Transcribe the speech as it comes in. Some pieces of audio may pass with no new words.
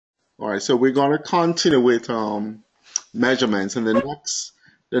All right, so we're going to continue with measurements, and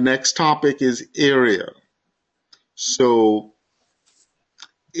the next topic is area. So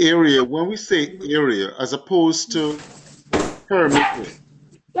area, when we say area, as opposed to perimeter,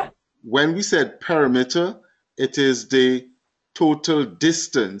 when we said perimeter, it is the total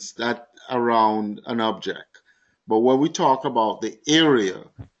distance that around an object. But when we talk about the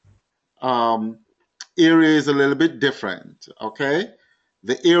um, area is a little bit different. Okay,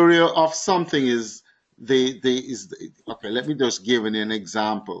 the area of something is okay. Let me just give an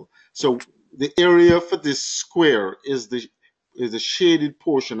example. So the area for this square is the shaded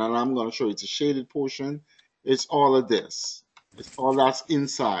portion, and I'm going to show you it's a shaded portion. It's all of this. It's all that's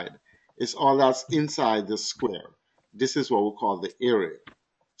inside. It's all that's inside the square. This is what we call the area.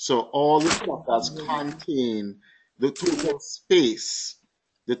 So all the stuff that's contained, the total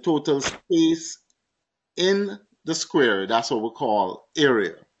space in the square, that's what we call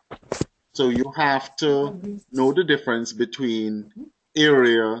area. So you have to know the difference between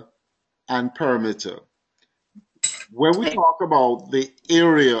area and perimeter. When we talk about the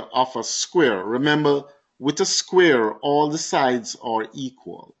area of a square, remember with a square, all the sides are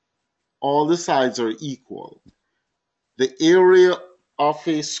equal. All the sides are equal. The area of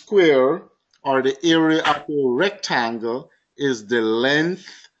a square or the area of a rectangle is the length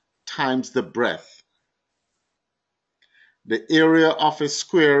times the breadth. The area of a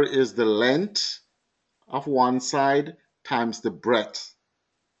square is the length of one side times the breadth.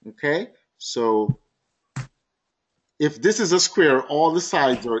 Okay? So if this is a square, all the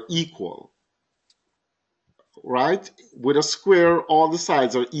sides are equal, right? With a square, all the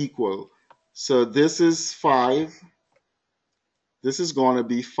sides are equal. So this is 5. This is going to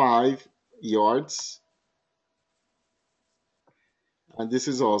be 5 yards. And this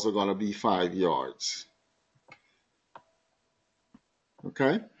is also going to be 5 yards.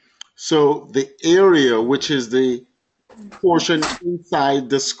 Okay? So the area, which is the portion inside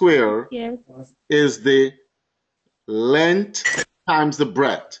the square, Yes. is the length times the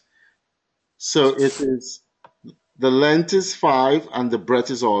breadth. So it is the length is 5 and the breadth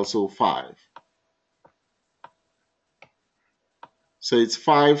is also 5. So it's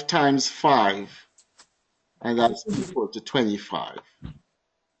 5 times 5, and that's equal to 25.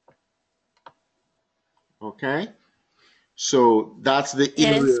 Okay? So that's the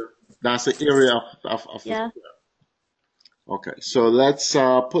Yes. area. That's the area of the Yeah. square. Okay, so let's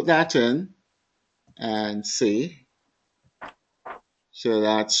put that in and see. So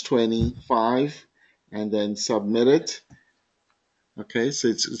that's 25, and then submit it. Okay, so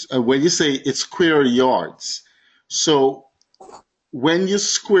it's when you say it's square yards. So when you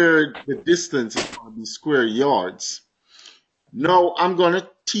square the distance, it's going to be square yards. Now I'm going to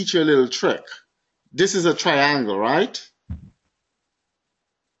teach you a little trick. This is a triangle, right?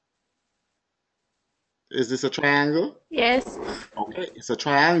 Is this a triangle? Yes. Okay, it's a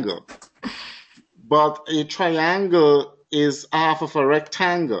triangle. But a triangle is half of a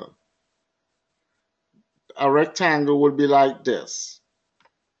rectangle. A rectangle would be like this,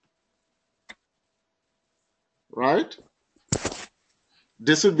 right?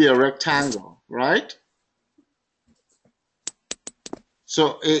 This would be a rectangle, right?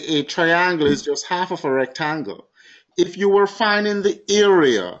 So a triangle is just half of a rectangle. If you were finding the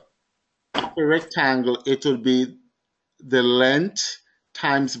area of a rectangle, it would be the length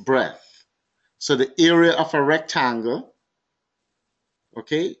times breadth. So the area of a rectangle,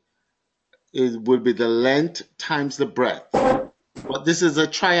 okay, it would be the length times the breadth. But this is a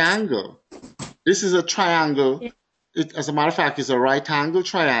triangle. This is a triangle. As a matter of fact, it's a right angle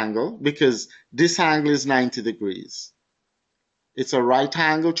triangle because this angle is 90 degrees. It's a right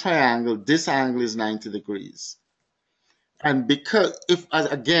angle triangle. This angle is 90 degrees. And because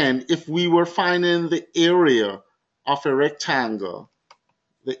if we were finding the area of a rectangle,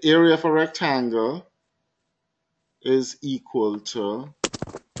 the area of a rectangle is equal to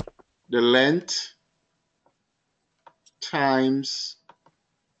the length times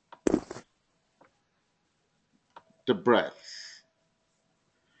the breadth.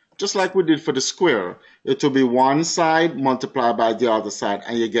 Just like we did for the square, it will be one side multiplied by the other side,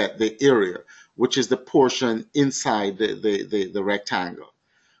 and you get the area, which is the portion inside the rectangle.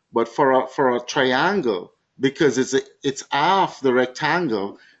 But for a triangle, because it's half the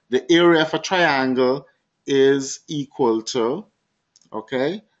rectangle, the area of a triangle is equal to,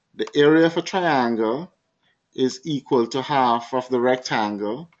 okay, the area of a triangle is equal to half of the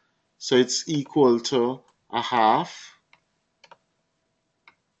rectangle. So it's equal to a half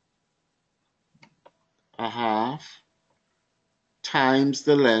times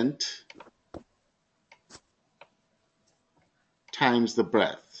the length times the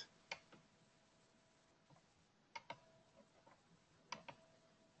breadth.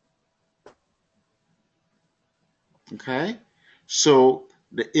 Okay, so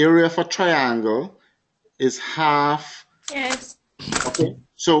the area of a triangle is half. Yes. Okay,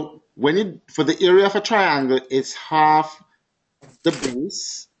 so for the area of a triangle, it's half the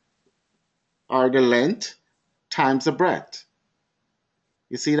base or the length times the breadth.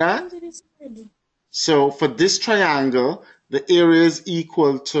 You see that? So for this triangle, the area is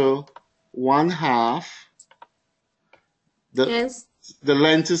equal to 1/2. Yes. The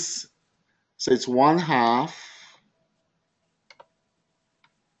length is, so it's 1/2.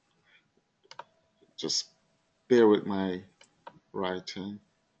 Just bear with my writing.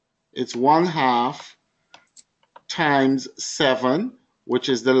 It's 1/2 times 7, which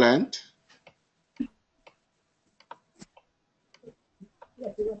is the length,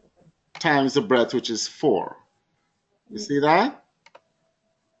 times the breadth, which is 4. You see that?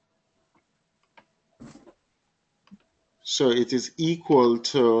 So it is equal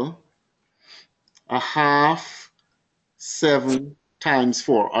to 1/2 7 times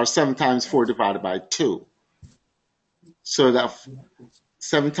 4, or 7 times 4 divided by 2. So that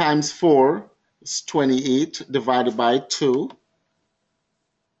 7 times 4 is 28 divided by 2.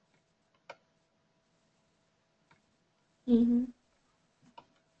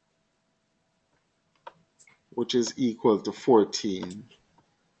 Which is equal to 14.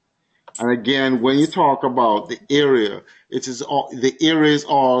 And again, when you talk about the area, the area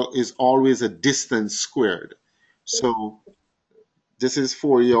is always a distance squared. So this is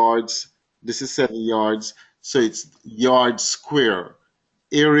 4 yards, this is 7 yards, so it's yard square.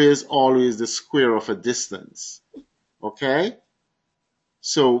 Area is always the square of a distance. Okay?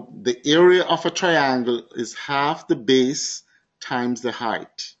 So the area of a triangle is half the base times the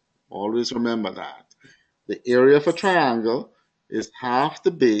height. Always remember that. The area of a triangle is half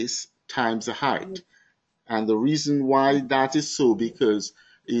the base times the height. And the reason why that is so, because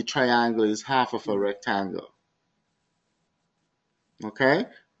a triangle is half of a rectangle. Okay?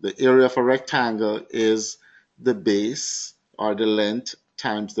 The area of a rectangle is the base or the length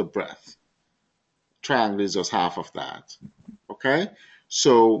times the breadth. Triangle is just half of that. Okay?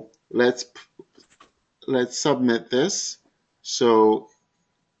 So let's submit this. So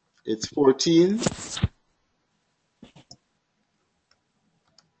it's 14.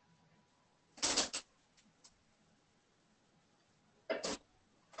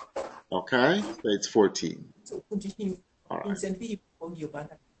 Okay, so it's 14. All right.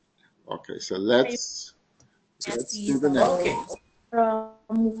 Okay, so let's do the next. Okay.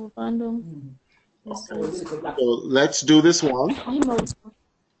 Okay, so let's do this one.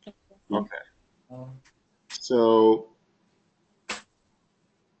 Okay. So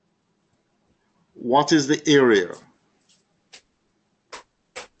what is the area?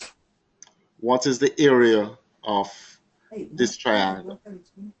 What is the area of this triangle?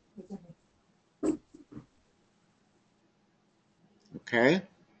 Okay,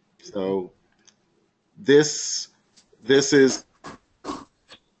 so this is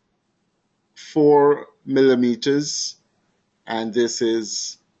 4 millimeters, and this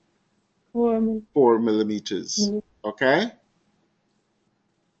is 4 millimeters. Okay.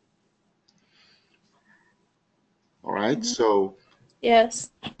 All right. So Yes.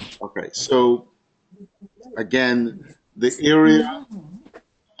 okay. So again, the area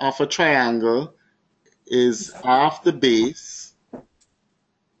of a triangle is half the base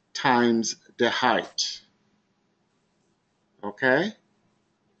times the height. Okay?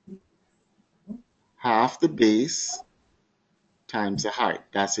 Half the base times the height.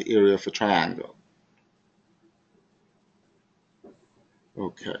 That's the area of a triangle.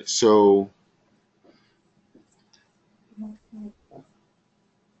 Okay, so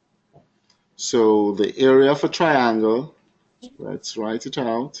the area of a triangle, let's write it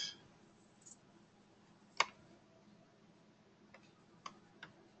out.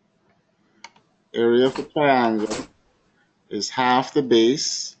 Area of a triangle is half the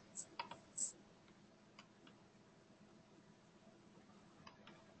base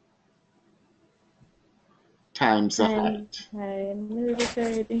times the height.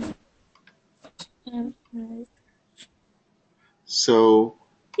 So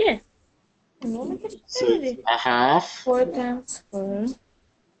Yes. So it's a half. 4 times 4.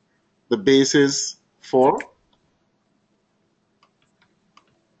 The base is 4.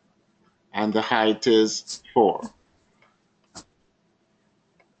 And the height is 4.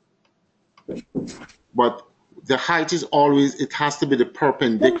 But the height is always, it has to be the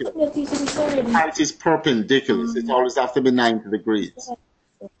perpendicular. The height is perpendicular. It always has to be 90 degrees.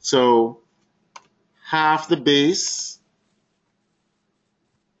 So half the base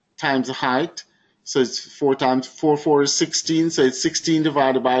times the height. So it's 4 times 4 is 16. So it's 16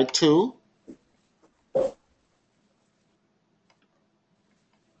 divided by 2.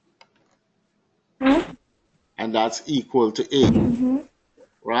 and that's equal to 8, Mm-hmm.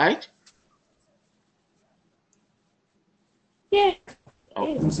 right? Yeah.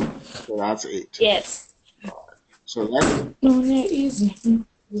 Okay, Eight. so that's 8. Yes. So let's No, they're easy.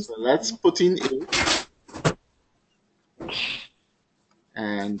 put in 8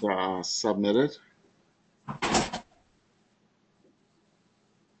 and submit it.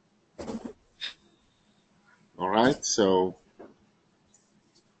 All right, so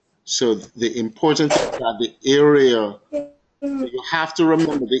the important thing is that the area, so you have to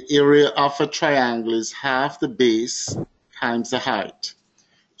remember the area of a triangle is half the base times the height.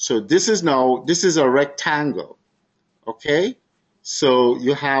 So this is a rectangle, okay? So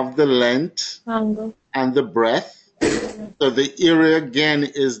you have the length Mango. and the breadth. So the area again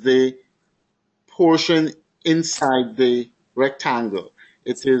is the portion inside the rectangle.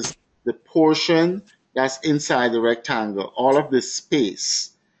 It is the portion that's inside the rectangle, all of the space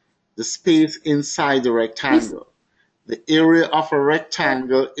inside the rectangle. The area of a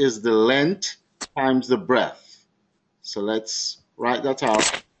rectangle is the length times the breadth. So let's write that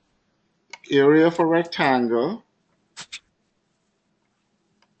out. Area of a rectangle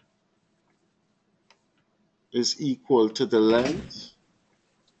is equal to the length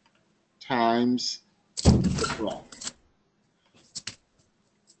times the breadth.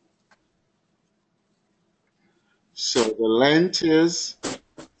 So the length is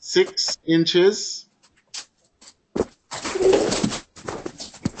 6 inches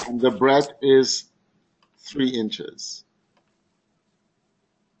and the breadth is 3 inches.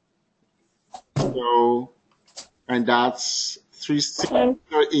 So, and that's 3, 6,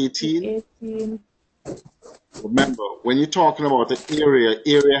 18. 18. Remember, when you're talking about the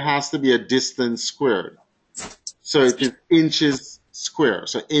area has to be a distance squared. So it is inches square.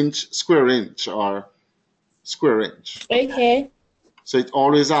 So square inch or square inch. Okay. So it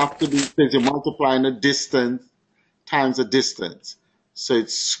always have to be, because you're multiplying the distance times the distance. So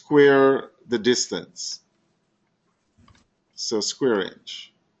it's square the distance. So square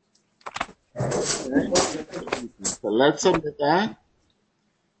inch. Okay. So let's submit that.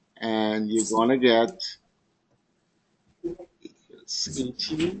 And you're going to get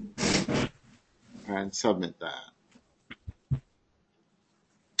 18 and submit that.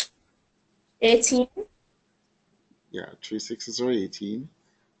 18. Yeah, 3 6s are 18.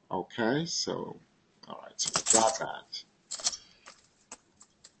 Okay, so, all right, so we got that.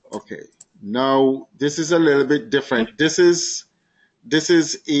 Okay, now this is a little bit different. This is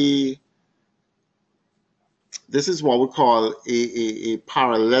what we call a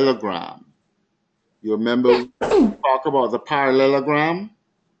parallelogram. You remember we talk about the parallelogram?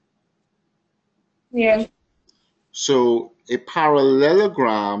 Yeah. So a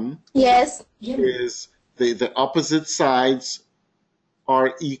parallelogram Yes. is the opposite sides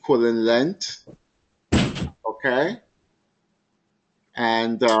are equal in length, okay?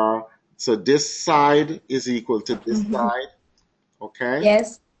 And so this side is equal to this side, okay?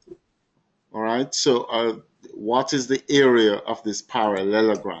 Yes. All right, so what is the area of this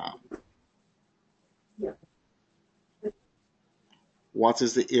parallelogram? What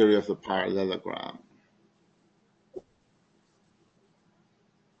is the area of the parallelogram?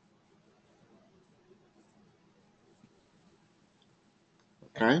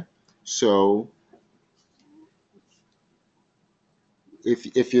 Okay, so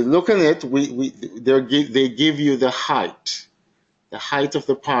if you look at it, they give you the height of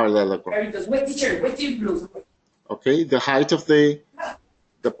the parallelogram. Okay, the height of the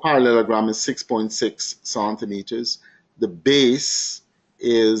parallelogram is 6.6 centimeters. The base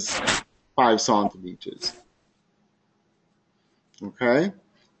is 5 centimeters. Okay,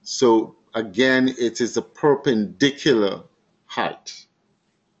 so again, it is a perpendicular height.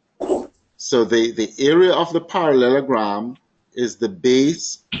 So the area of the parallelogram is the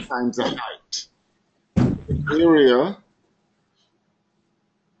base times the height. The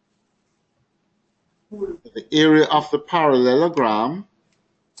area of the parallelogram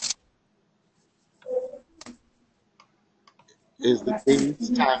is the base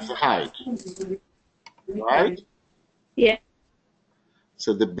times the height, right? Yeah.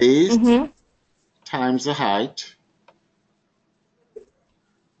 So the base Mm-hmm. times the height,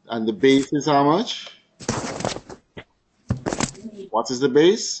 and the base is how much? What is the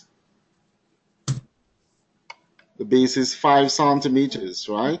base? The base is 5 centimeters,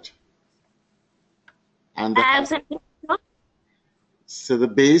 right? And so the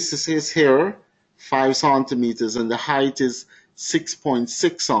base is here, 5 centimeters, and the height is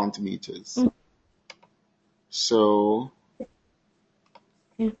 6.6 centimeters. Mm. So,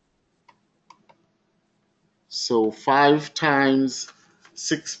 Yeah. so 5 times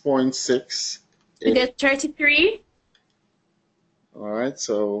 6.6 We get 33. All right,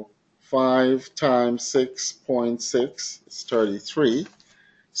 so 5 times 6.6 is 33.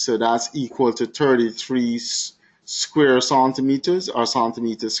 So that's equal to 33 square centimeters or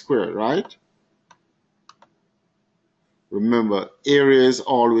centimeters squared, right? Remember, area is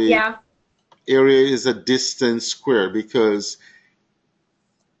always, area is a distance squared because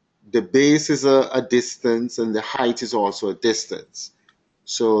the base is a distance and the height is also a distance.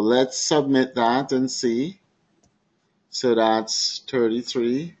 So let's submit that and see. So that's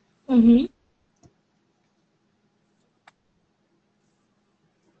 33. Mm-hmm.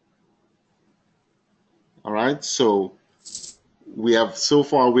 All right, so we have so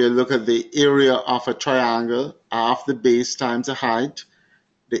far we'll look at the area of a triangle, half the base times the height,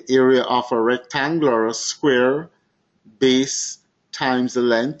 the area of a rectangle or a square, base times the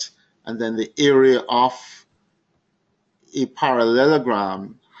length, and then the area of a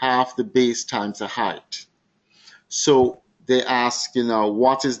parallelogram, half the base times the height. So they ask,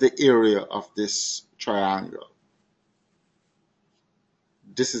 what is the area of this triangle?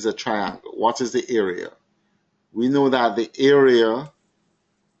 This is a triangle. What is the area? We know that the area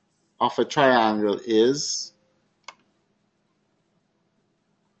of a triangle is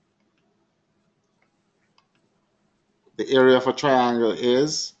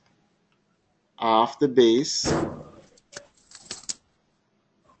half the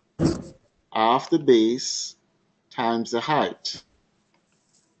base times the height.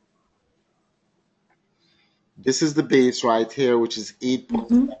 This is the base right here, which is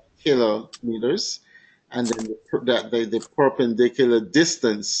 8.7 kilometers, and then the perpendicular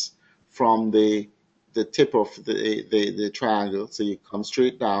distance from the tip of the triangle. So you come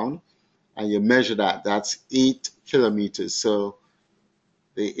straight down and you measure that. That's 8 kilometers. So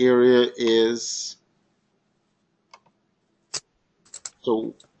the area is,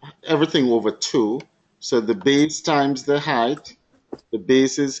 so everything over 2. So the base times the height, the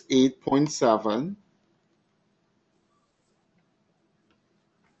base is 8.7.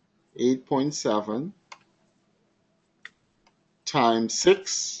 8.7 times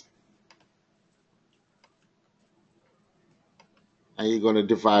 6, and you're going to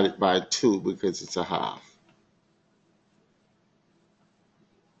divide it by 2 because it's a half.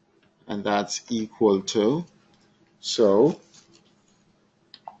 And that's equal to, so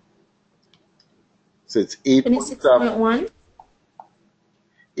it's 8.7.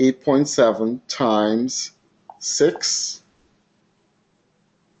 8.7 times 6,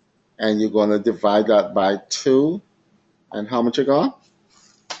 and you're going to divide that by 2. And how much you got?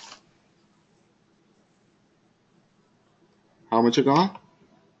 How much you got?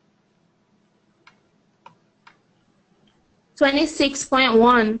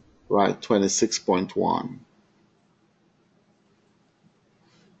 26.1. Right, 26.1.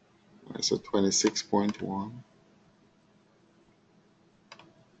 Right, so 26.1.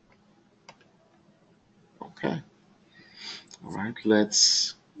 Okay. All right,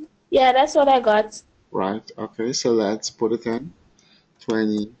 let's. Yeah, that's what I got. Right, okay, so let's put it in.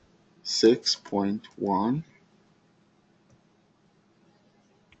 26.1.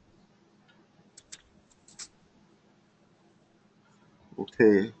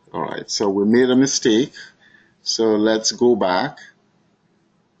 Okay, all right, so we made a mistake. So let's go back.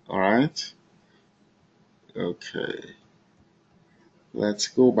 All right. Okay. Let's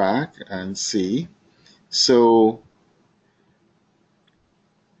go back and see. So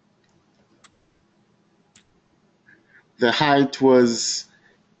the height was,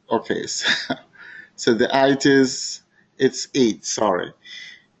 okay, so the height is, it's 8, sorry.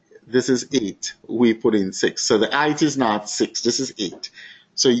 This is 8. We put in 6. So the height is not 6. This is 8.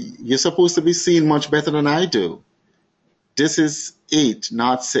 So you're supposed to be seeing much better than I do. This is 8,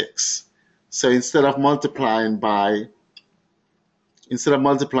 not 6. So instead of multiplying by 6,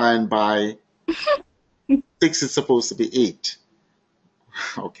 it's supposed to be 8.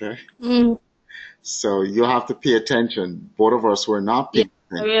 Okay? So you have to pay attention. Both of us were not paying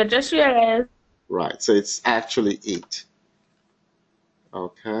attention. Yeah, just realized. Right, so it's actually 8.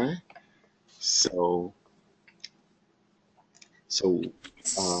 Okay? So we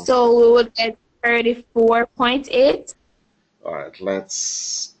would get 34.8. all right,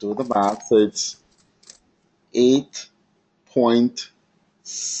 let's do the math. So it's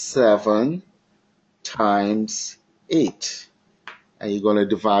 8.7 times 8. And you're going to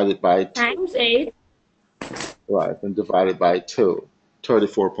divide it by 2. Times 8. Right, and divide it by 2.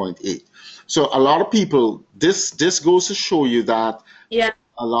 34.8. So a lot of people, this goes to show you that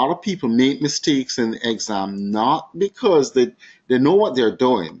a lot of people make mistakes in the exam, not because they know what they're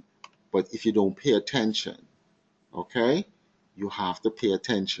doing, but if you don't pay attention, okay? You have to pay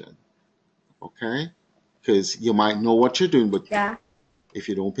attention, Okay? Because you might know what you're doing, but Yeah. if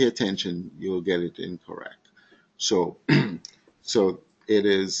you don't pay attention, you'll get it incorrect. So, so it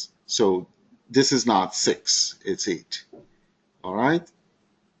is. So this is not 6; it's 8. All right.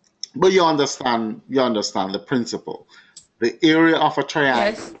 But you understand. You understand the principle. The area of a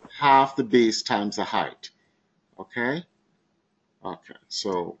triangle, Yes. half the base times the height. Okay. Okay.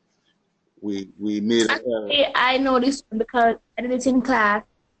 So we made an error. Actually, I know this one because I did it in class.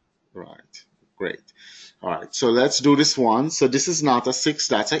 Right. Great. All right. So let's do this one. So this is not a 6.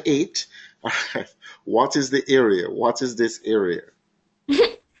 That's a 8. All right. What is the area? What is this area?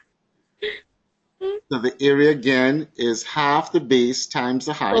 So the area again is half the base times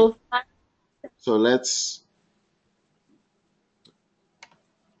the height. So, So let's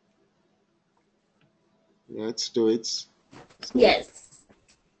do it. So, yes.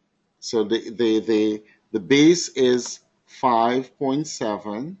 so the base is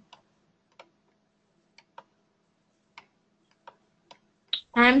 5.7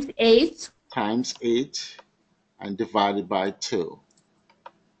 Times 8. times 8 and divided by 2.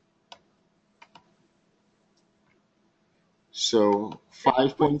 So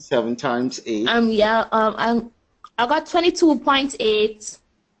 5.7 times 8 Yeah. I got 22.8.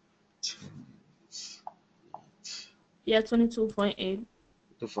 Yeah, 22.8.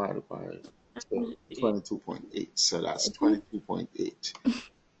 divided by 22.8. So that's 22.8.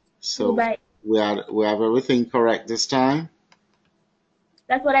 So Bye. we have everything correct this time.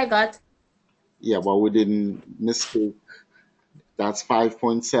 That's what I got. Yeah, but we didn't mistake. That's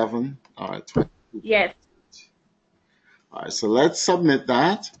 5.7. All right, 22. Yes. All right, so let's submit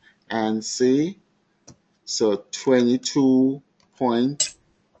that and see. So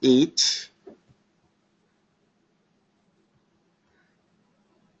 22.8.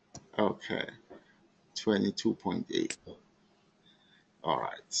 Okay, 22.8. All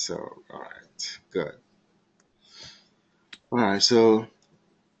right, so, all right, good. All right, so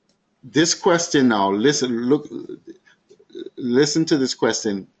this question now, listen to this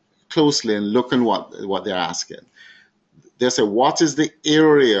question closely and look at what they're asking. They say, what is the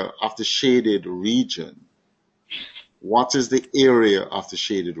area of the shaded region? What is the area of the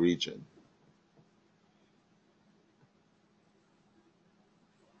shaded region?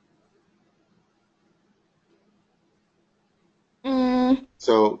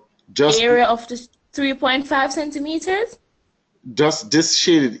 So just Area of the 3.5 centimeters. this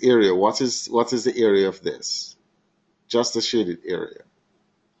shaded area, what is the area of this? Just the shaded area.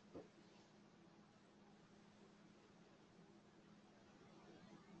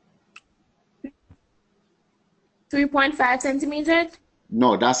 3.5 centimeters.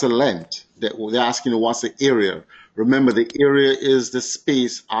 No, that's a length. They're asking you what's the area. Remember, the area is the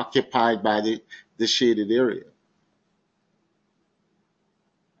space occupied by the shaded area.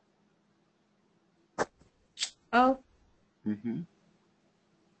 Oh. hmm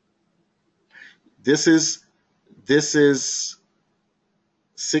This is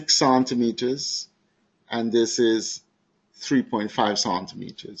 6 centimeters, and this is 3.5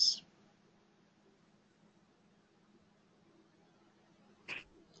 centimeters.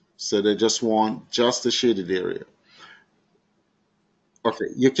 So they just want just the shaded area. Okay,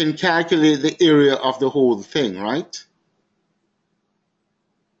 you can calculate the area of the whole thing, right?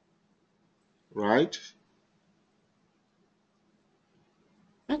 Right?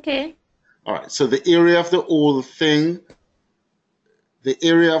 Okay. All right, so the area of the whole thing, the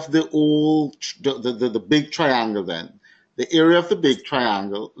area of the whole, the big triangle then, the area of the big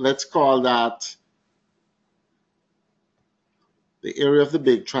triangle, let's call that, the area of the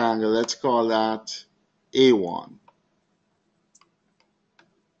big triangle, let's call that A1.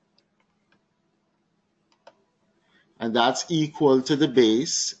 And that's equal to the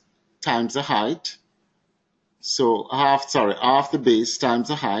base times the height. So half the base times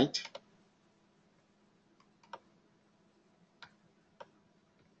the height.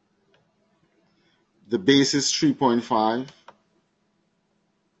 The base is 3.5.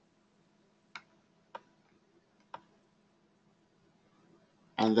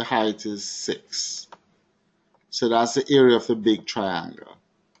 And the height is 6. So that's the area of the big triangle.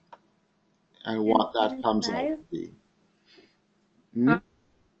 And what that comes out to be. Hmm?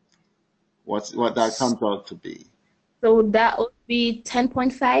 What that comes out to be. So that would be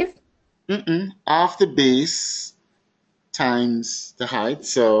 10.5. Half the base times the height.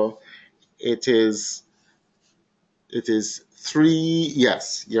 So it is 3,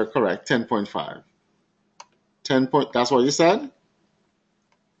 yes, you're correct, 10.5. 10 point, that's what you said?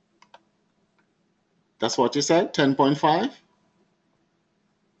 That's what you said,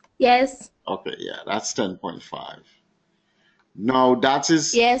 Now that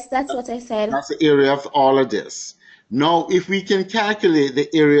is Yes, that's what I said. that's the area of all of this. Now, if we can calculate the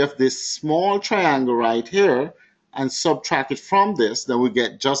area of this small triangle right here and subtract it from this, then we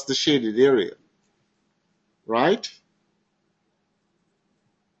get just the shaded area, right?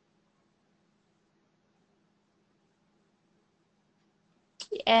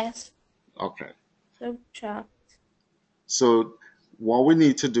 Yes. Okay. Subtract. So what we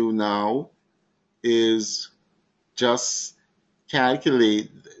need to do now is just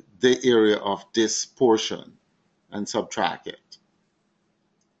calculate the area of this portion and subtract it.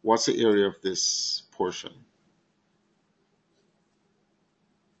 What's the area of this portion?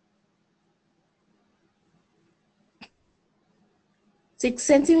 6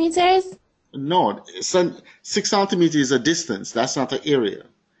 centimeters? No, 6 centimeters is a distance. That's not the area.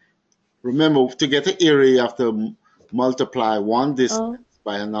 Remember, to get the area, you have to multiply one distance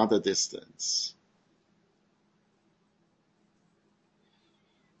by another distance.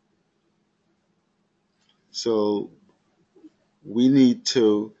 So we need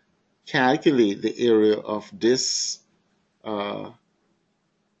to calculate the area of this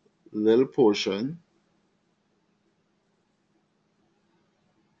little portion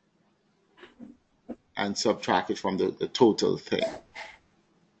and subtract it from the total thing.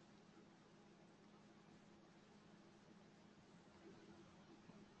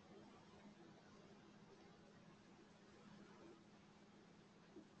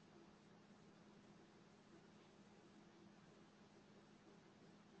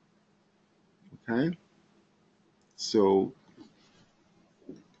 Okay, so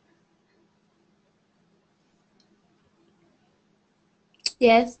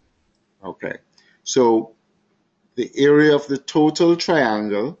Yes. okay, so the area of the total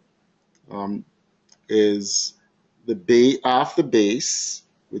triangle is the base,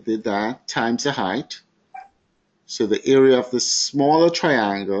 we did that, times the height. So the area of the smaller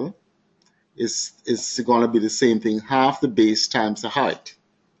triangle is going to be the same thing, half the base times the height.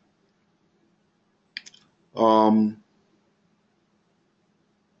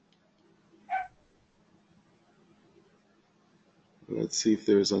 Let's see if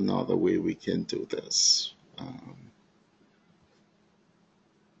there's another way we can do this.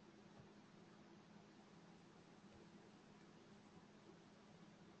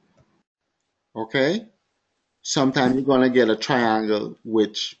 Okay, sometimes you're going to get a triangle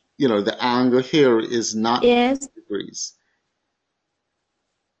which, the angle here is not Yes. degrees.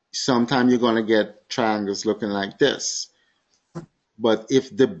 Sometimes you're going to get triangles looking like this. But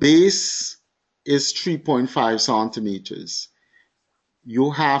if the base is 3.5 centimeters,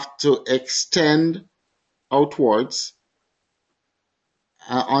 you have to extend outwards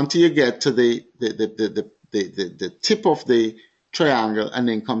until you get to the tip of the triangle and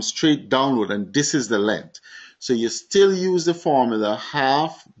then come straight downward, and this is the length. So you still use the formula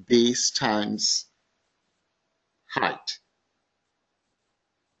half base times height,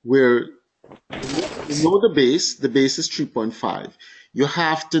 where you know the base is 3.5. You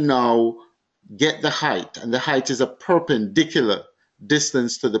have to now get the height, and the height is a perpendicular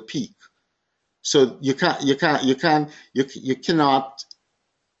distance to the peak. So you cannot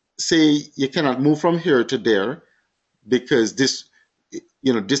say you cannot move from here to there, because the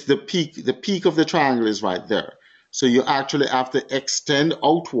peak of the triangle is right there. So you actually have to extend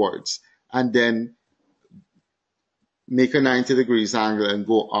outwards and then make a 90 degrees angle and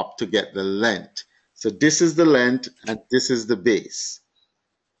go up to get the length. So this is the length and this is the base.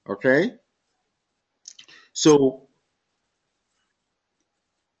 Okay? So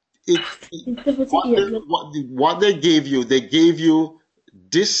what they gave you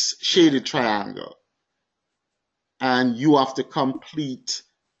this shaded triangle, and you have to complete,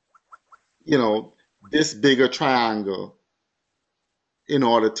 this bigger triangle in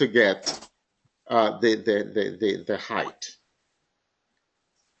order to get the height.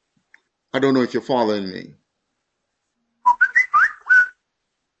 I don't know if you're following me.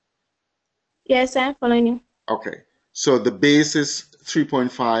 Yes, I'm following you. Okay, so the base is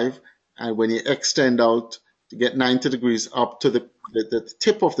 3.5, and when you extend out to get 90 degrees up to the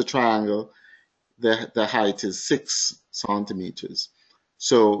tip of the triangle, the height is 6 centimeters.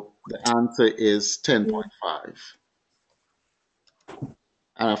 So the answer is 10.5.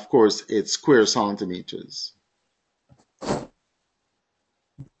 And of course, it's square centimeters.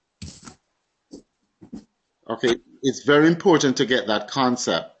 Okay, it's very important to get that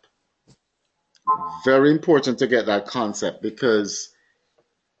concept. Very important to get that concept, because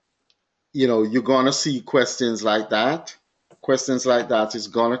you're gonna see questions like that. Questions like that is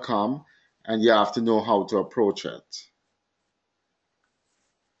gonna come, and you have to know how to approach it.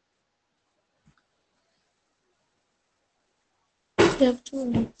 You have 2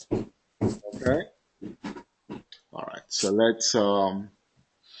 minutes. Okay. All right. So let's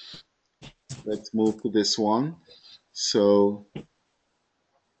move to this one. So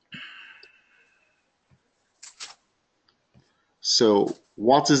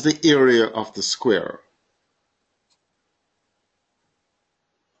what is the area of the square?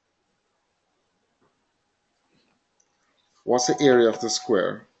 What's the area of the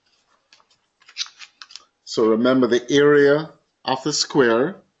square? So remember, the area of the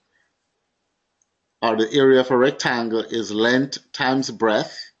square, or the area of a rectangle, is length times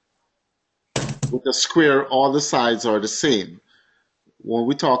breadth. With a square, all the sides are the same. When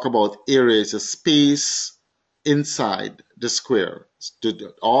we talk about area, it's a space inside the square.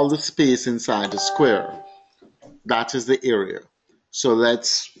 All the space inside the square, that is the area. So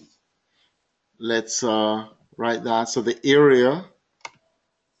let's write that. So the area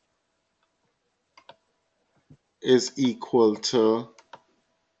is equal to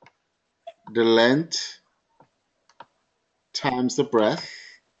the length times the breadth.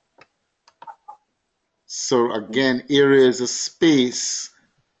 So again, area is a space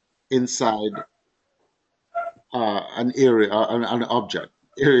inside an area, an object.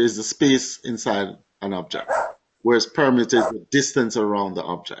 Area is the space inside an object, whereas perimeter is the distance around the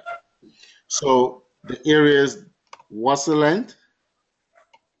object. So the area is, what's the length?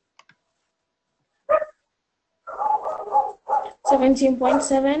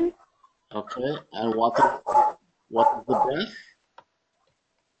 17.7. Okay, and what is the breadth?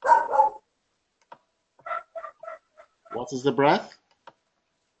 What is the breadth?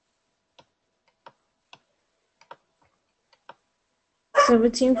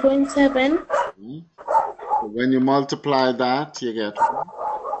 17.7. So when you multiply that, you get one.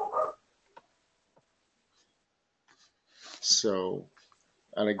 So,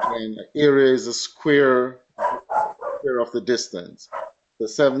 and again, area is a square of the distance. The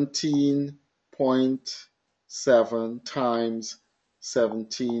 17.7 times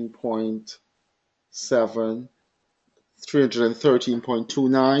 17.7,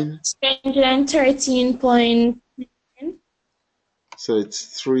 313.29. 313.9. So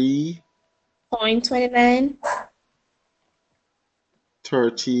it's 3.29.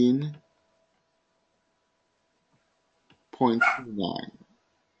 13.29.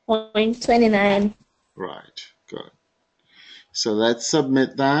 0.29. Right, good. So let's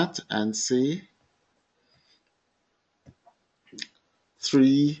submit that and see.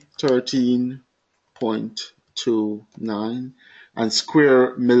 313.29, and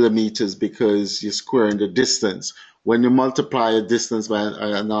square millimeters because you're squaring the distance. When you multiply a distance by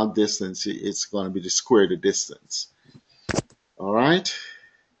another distance, it's going to be the square of the distance. All right.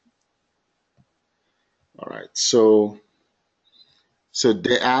 All right. So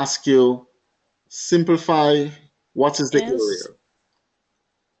they ask you, simplify. What is the area?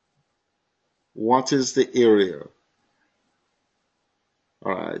 What is the area?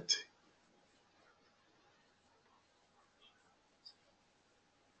 All right.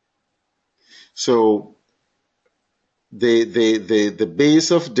 So the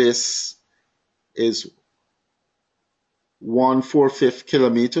base of this is 1/4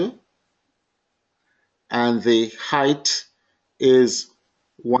 kilometer, and the height is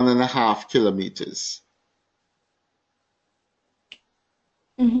 1.5 kilometers.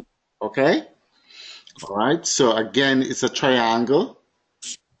 Okay? All right. So again, it's a triangle.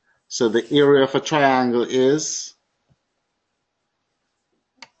 So the area of a triangle is,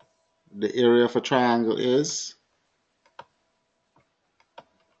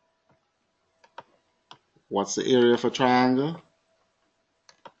 what's the area of a triangle?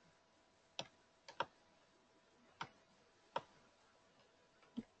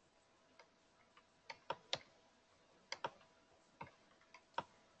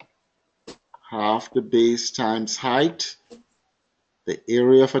 Half the base times height. The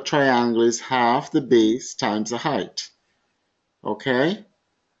area of a triangle is half the base times the height. Okay?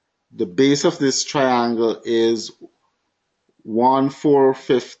 The base of this triangle is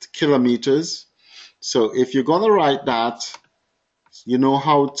 1/4 kilometers. So if you're going to write that, you know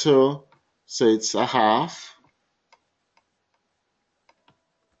how to, so it's a half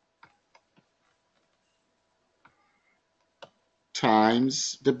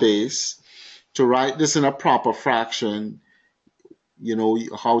times the base. To write this in a proper fraction, you know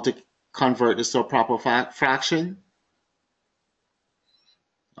how to convert this to a proper fraction?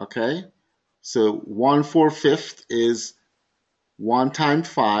 Okay, so 1/4 is 1 times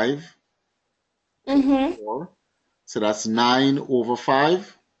 5. 4. So that's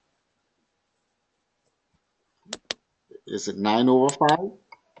 9/5. Is it 9/5?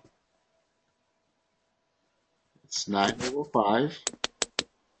 It's 9 over 5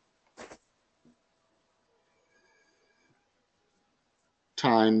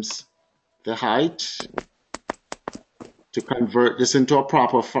 times the height. To convert this into a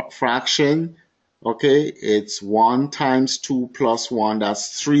proper fraction, okay, it's 1 times 2 plus 1,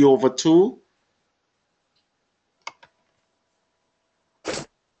 that's 3 over 2.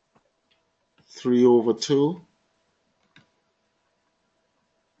 3 over 2.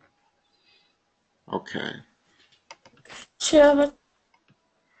 Okay. 3 over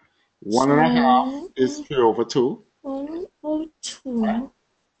 1.5 is 3 over 2. 1 over 2.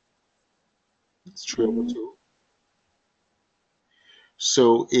 It's 3 over 2.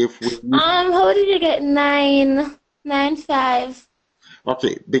 So if we How did you get 9? 9, 5.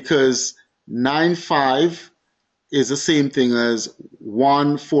 okay, because 9/5 is the same thing as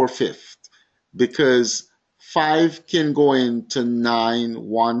 1/4, because 5 can go into 9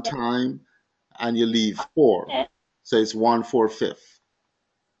 one time and you leave 4. Okay. So it's 1/4.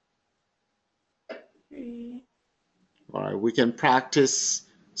 3. All right, we can practice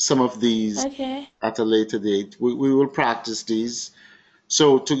some of these Okay. at a later date. We will practice these.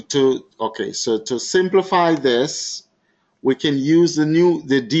 So to simplify this, we can use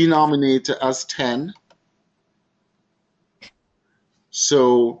the denominator as 10.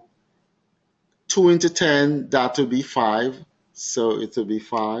 So 2 into 10, that will be 5. So it will be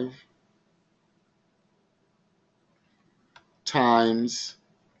 5 times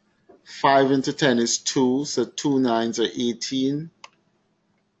 5 into 10 is 2. So 2 nines are 18.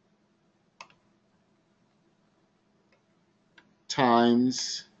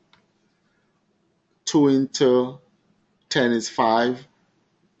 Times 2 into 10 is 5.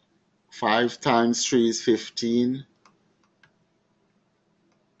 5 times 3 is 15.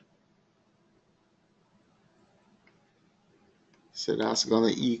 So that's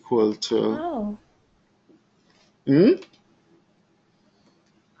going to equal to... Oh.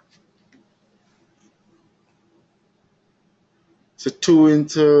 So 2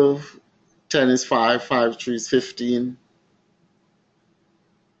 into 10 is 5. 5 3 is 15.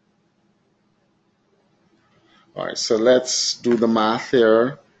 All right, so let's do the math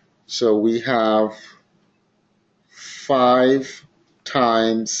here. So we have 5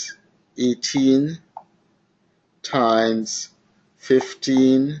 times 18 times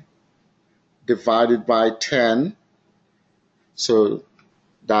 15 divided by 10. So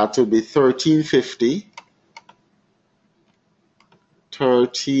that will be 1350.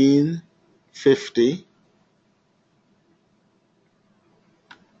 1350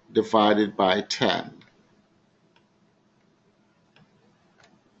 divided by 10.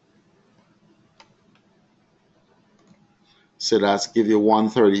 So that's give you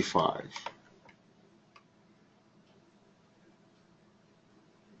 135.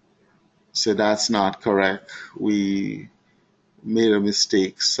 So that's not correct. We made a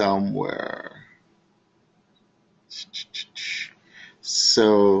mistake somewhere.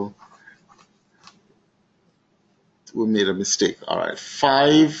 So we made a mistake. All right,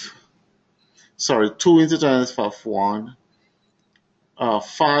 2 into 10 is 1.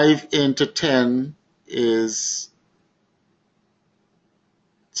 5 into 10 is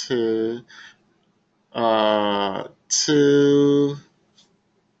 2. 2.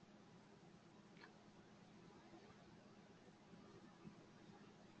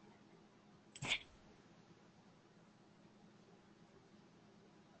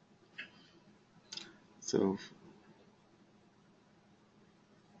 So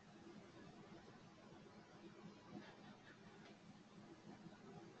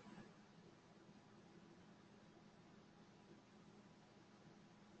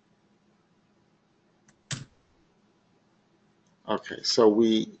okay, so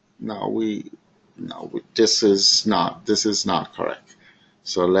this is not correct.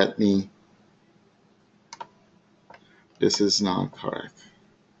 So this is not correct.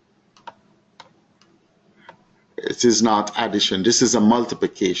 It is not addition. This is a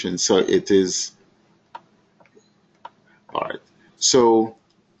multiplication. So it is, all right. So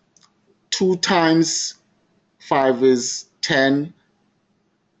 2 times 5 is 10.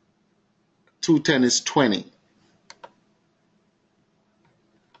 2 10 is 20.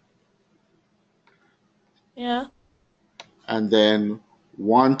 Yeah. And then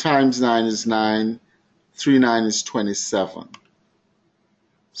 1 times 9 is 9. 3 9 is 27.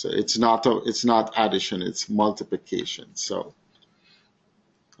 So it's not addition, it's multiplication. So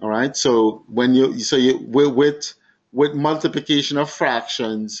all right. So with multiplication of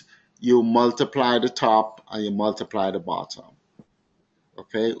fractions, you multiply the top and you multiply the bottom.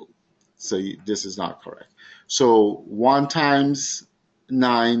 Okay. So this is not correct. So 1 times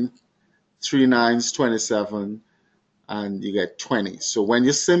 9, 3 nines 27. and you get 20. So when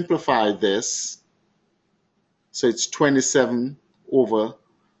you simplify this, so it's 27 over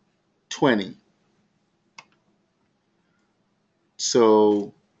 20.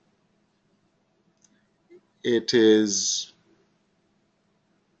 So it is,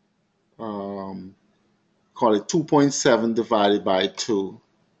 call it 2.7 divided by 2.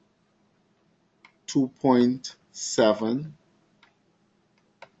 2.7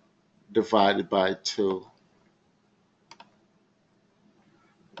 divided by 2,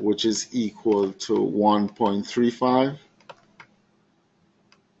 which is equal to 1.35.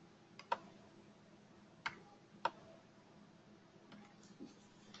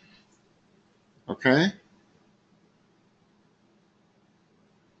 Okay?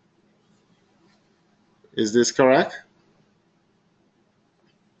 Is this correct?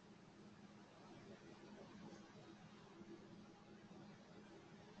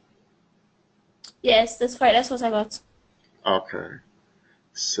 Yes, that's correct. That's what I got. Okay.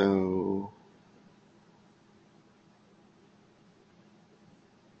 So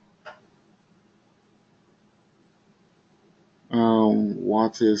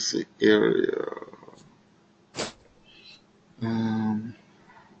what is the area? Um,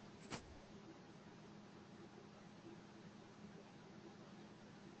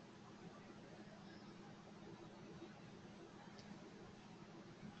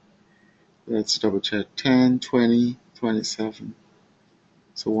 let's double check. 10, 20, 27.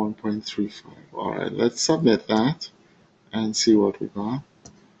 So 1.35. All right, let's submit that and see what we got.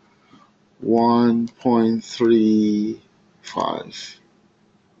 1.35.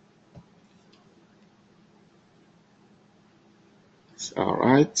 All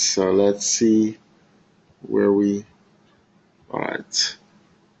right, so let's see where we, all right.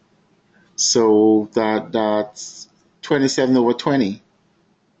 So that's 27 over 20.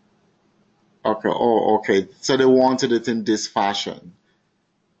 Okay, oh, okay. So they wanted it in this fashion.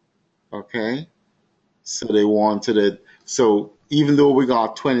 Okay, so they wanted it. So even though we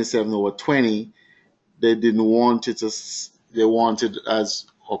got 27 over 20, they didn't want it as, they wanted as,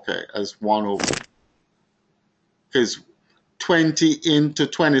 okay, as 1 over, because 20 into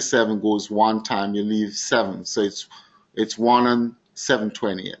 27 goes one time, you leave 7. So it's 1 and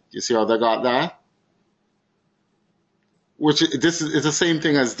 7/20. You see how they got that? Which this is, it's the same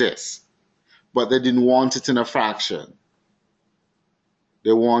thing as this, but they didn't want it in a fraction.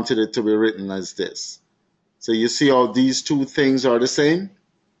 They wanted it to be written as this. So you see how these two things are the same?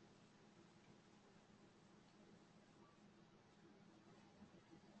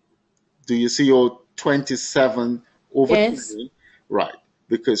 Do you see how 27 over Yes. 20? Right.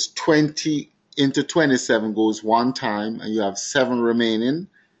 Because 20 into 27 goes one time and you have 7 remaining.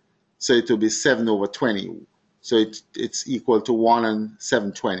 So it will be 7 over 20. So it's equal to 1 and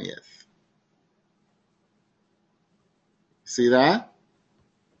 7/20. See that?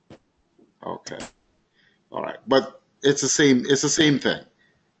 Okay. All right. But it's the same thing.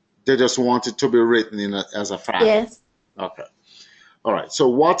 They just want it to be written in as a fraction. Yes. Okay. All right. So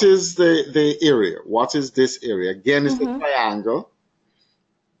what is the area? What is this area? Again, it's a Mm-hmm. triangle.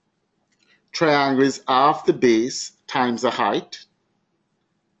 Triangle is half the base times the height.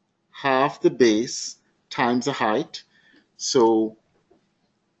 Half the base times the height. So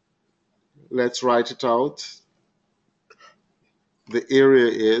let's write it out. The area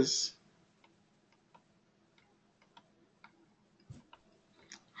is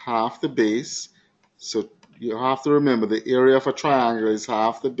half the base. So you have to remember the area of a triangle is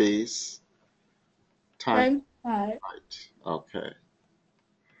half the base times Time. Hi. height. Okay.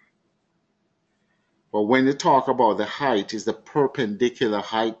 But when you talk about the height, is the perpendicular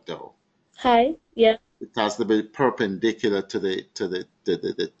height though. Hi. Yeah. It has to be perpendicular to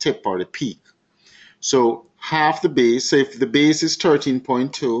the tip or the peak. So half the base, so if the base is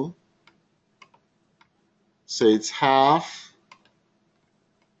 13.2, so it's half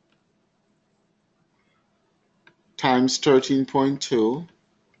times 13.2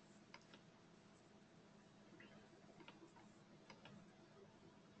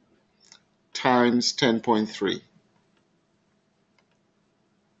 times 10.3,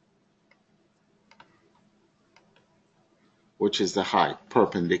 which is the height,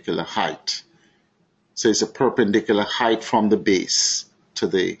 perpendicular height. So it's a perpendicular height from the base to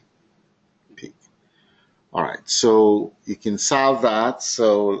the peak. All right, so you can solve that.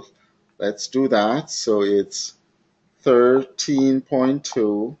 So let's do that. So it's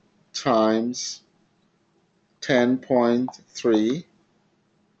 13.2 times 10.3,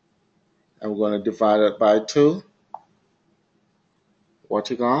 and we're going to divide it by 2. What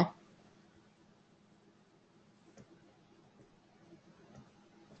you got?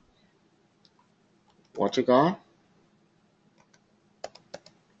 What you got?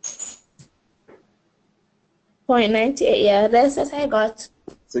 .98. Yeah, that's what I got.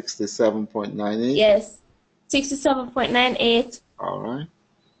 67.98? Yes. 67.98. All right.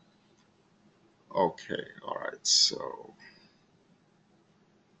 Okay. All right. So,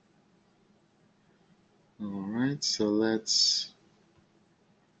 all right. So let's.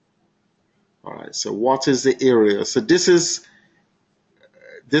 All right. So what is the area? So this is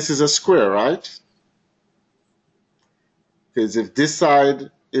a square, right? Because if this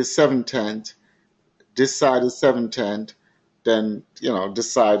side is 7/10, this side is 7/10, then this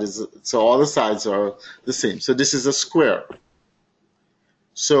side is, so all the sides are the same. So this is a square.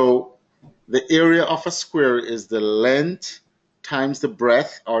 So the area of a square is the length times the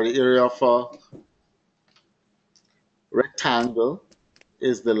breadth, or the area of a rectangle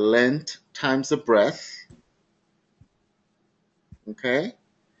is the length times the breadth. Okay?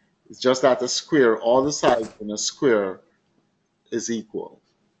 It's just that a square, all the sides in a square is equal,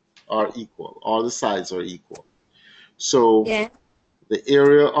 are equal. All the sides are equal. So Yeah. the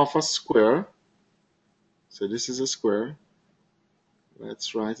area of a square, so this is a square.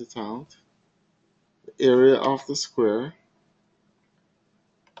 Let's write it out. The area of the square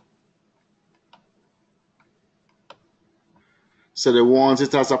so they want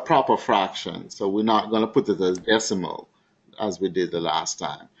it as a proper fraction. So we're not going to put it as decimal as we did the last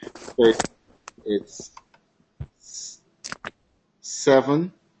time. So it's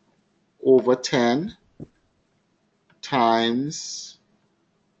 7/10 times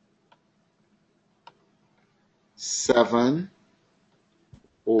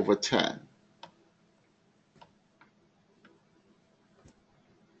 7/10.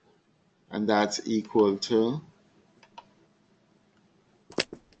 And that's equal to,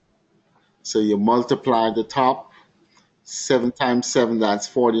 so you multiply the top, 7 times 7, that's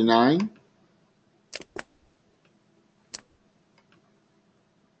 49.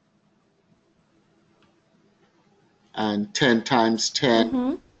 And 10 times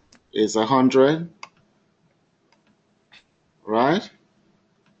 10 is 100, right?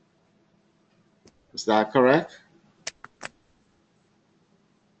 Is that correct?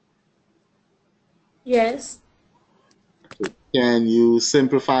 Yes. Can you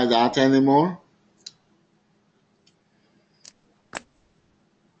simplify that anymore?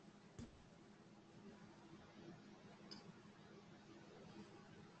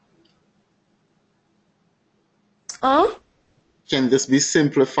 Can this be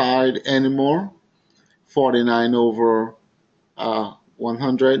simplified anymore? 49 over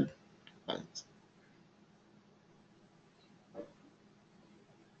 100?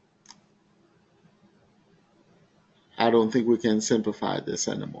 I don't think we can simplify this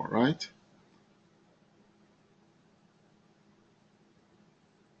anymore, right?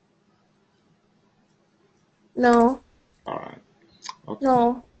 No. All right. Okay.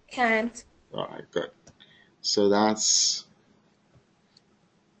 No, can't. All right, good. So that's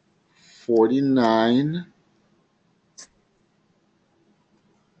 49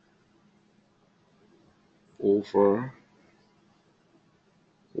 over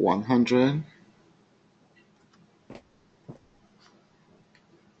 100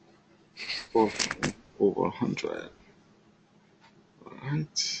 over 100. All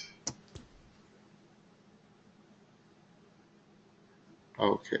right.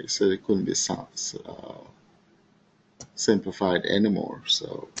 Okay, so it couldn't be simplified anymore.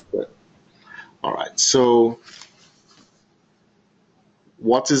 So, good. All right. So,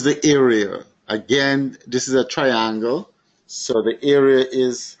 what is the area? Again, this is a triangle. So the area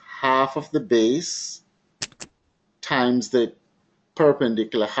is half of the base times the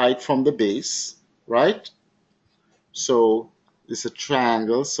perpendicular height from the base, right? So it's a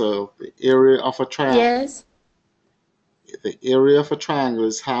triangle. So the area of a triangle, Yes. the area of a triangle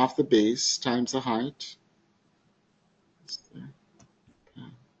is half the base times the height.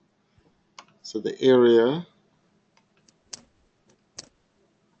 So the area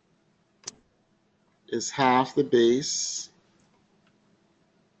is half the base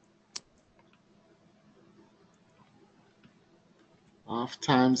half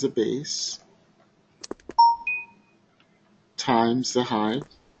times the base times the height.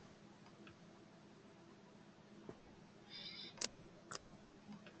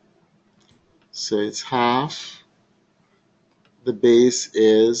 So it's half. The base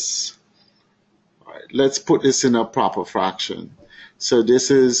is, all right, let's put this in a proper fraction. So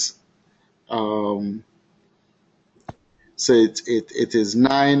this is, so it is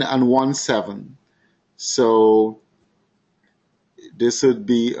 9 and 1/7. So this would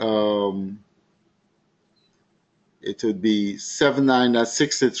be, it would be 7, 9, that's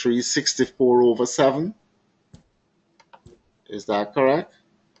 63, 64 over 7. Is that correct?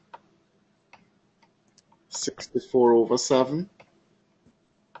 64 over 7.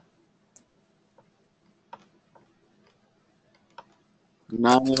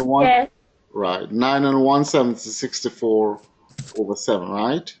 Nine and one, Yes. right? 9 and 1/7 is 64 over 7,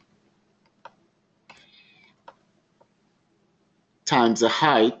 right? Times the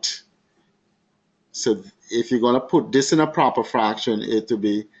height. So if you're going to put this in a proper fraction, it will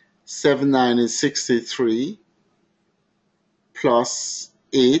be 7 9 is 63 plus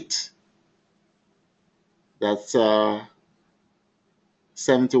 8. That's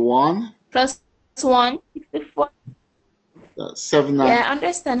 71. Plus 1, 64. 7 9, Yeah, I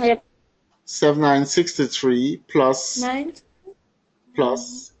understand how you 7 9 63 9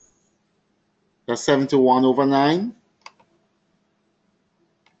 plus that's 71 over 9.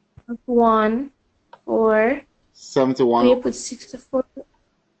 plus 1 4. 71 We over put 64.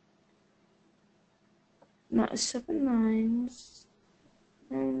 Not 7 nines.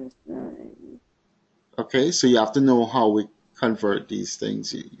 9. Okay, so you have to know how we convert these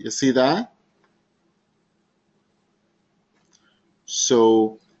things. You see that?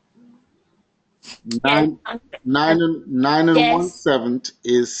 So Yes, 9, understand. 9 and Yes. 1/7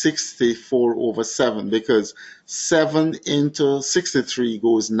 is 64 over 7 because 7 into 63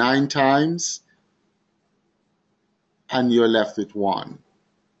 goes 9 times and you're left with 1.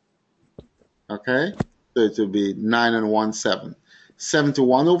 Okay? So it will be 9 and 1/7.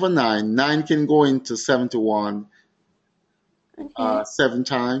 71 over 9. 9 can go into 71 Okay. 7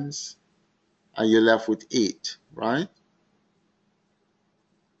 times and you're left with 8, right?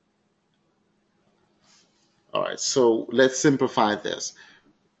 All right, so let's simplify this.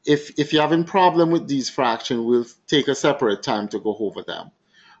 If you're having problem with these fractions, we'll take a separate time to go over them.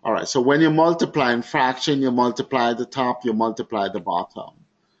 All right, so when you're multiplying fraction, you multiply the top, you multiply the bottom.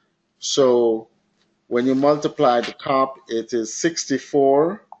 So when you multiply the top, it is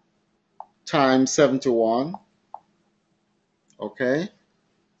 64 times 71. Okay,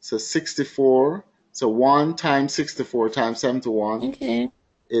 so 64, so 1 times 64 times 71, Okay.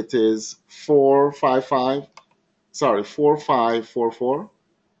 it is 455, sorry, 4544,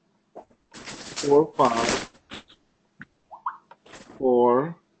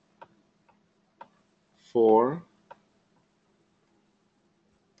 4544,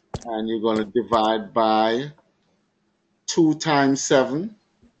 and you're going to divide by 2 times 7.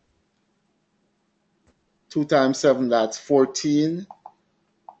 2 times 7, that's 14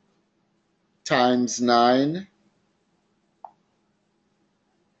 times 9.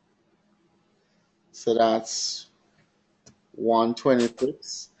 So that's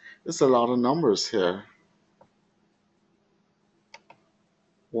 126. There's a lot of numbers here.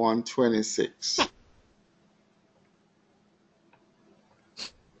 126.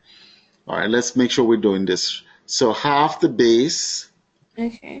 All right, let's make sure we're doing this. So half the base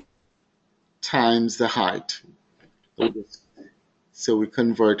Okay. times the height. So we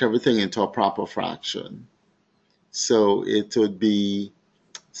convert everything into a proper fraction. So it would be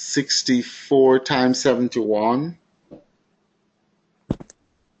 64 times 71.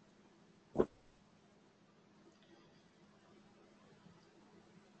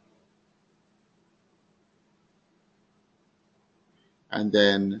 And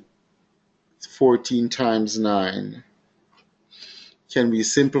then 14 times 9. Can we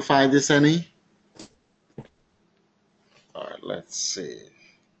simplify this any? All right, let's see.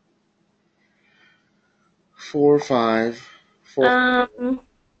 4, 5, 4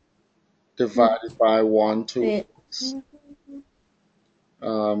 divided by 1, 2. Wait.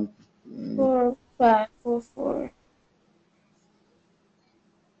 Um, 4 5 4 4.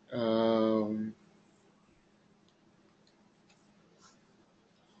 um,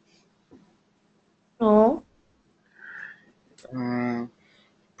 No.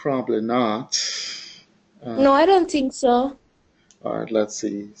 probably not. No, I don't think so. All right, let's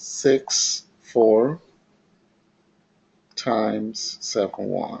see. 6, 4 times 7,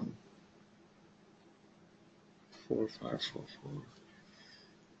 1. 4, 5, 4,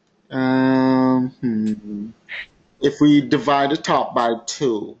 4. If we divide the top by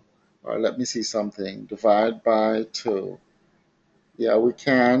 2, all right, let me see something. Divide by 2. Yeah, we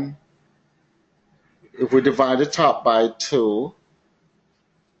can. If we divide the top by 2,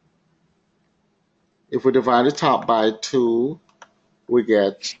 if we divide the top by 2, we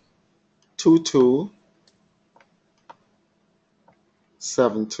get 2, 2,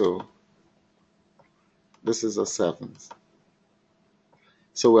 7, 2. This is a 7.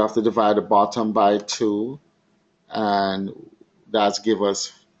 So we have to divide the bottom by 2, and that's give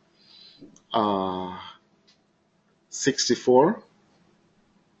us 64.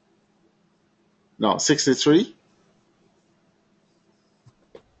 No, 63,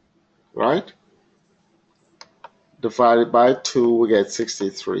 right? divided by 2, we get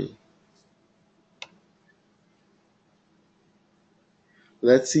 63.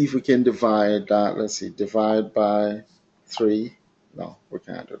 Let's see if we can divide that. Let's see, divide by 3. No, we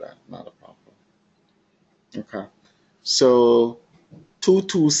can't do that. Not a problem. Okay. So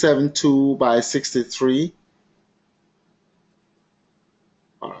 2272 by 63.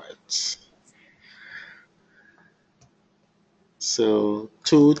 All right. So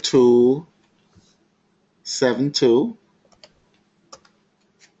 2272.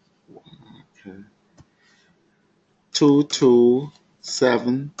 Okay.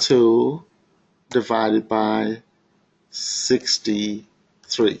 2272 divided by 63.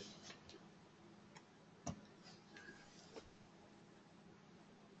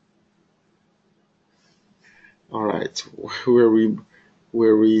 All right, where we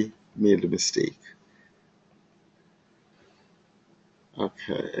made the mistake.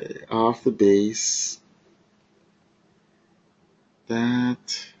 Okay, off the base,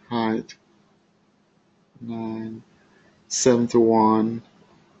 that height 9, 71,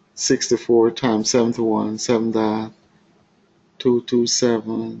 64 times 71, 7 that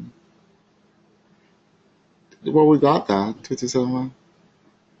 227. Well, we got that 227.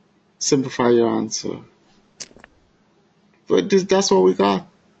 Simplify your answer. But that's what we got.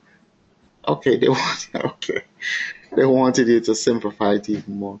 Okay, they wanted you to simplify it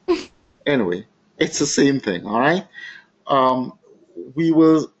even more. Anyway, it's the same thing. All right. We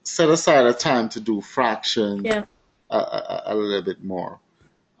will set aside a time to do fraction Yeah. a little bit more.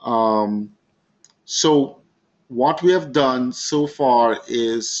 So what we have done so far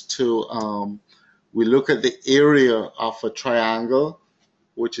is to we look at the area of a triangle,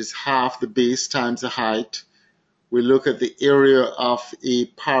 which is half the base times the height. We look at the area of a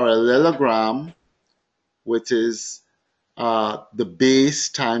parallelogram, which is the base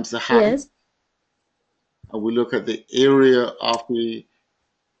times the height. Yes. And we look at the area of a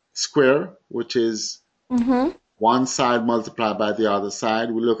square, which is Mm-hmm. one side multiplied by the other side.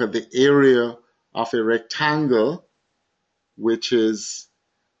 We look at the area of a rectangle, which is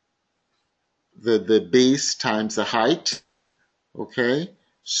the base times the height. Okay,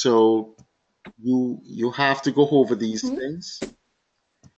 so you have to go over these things.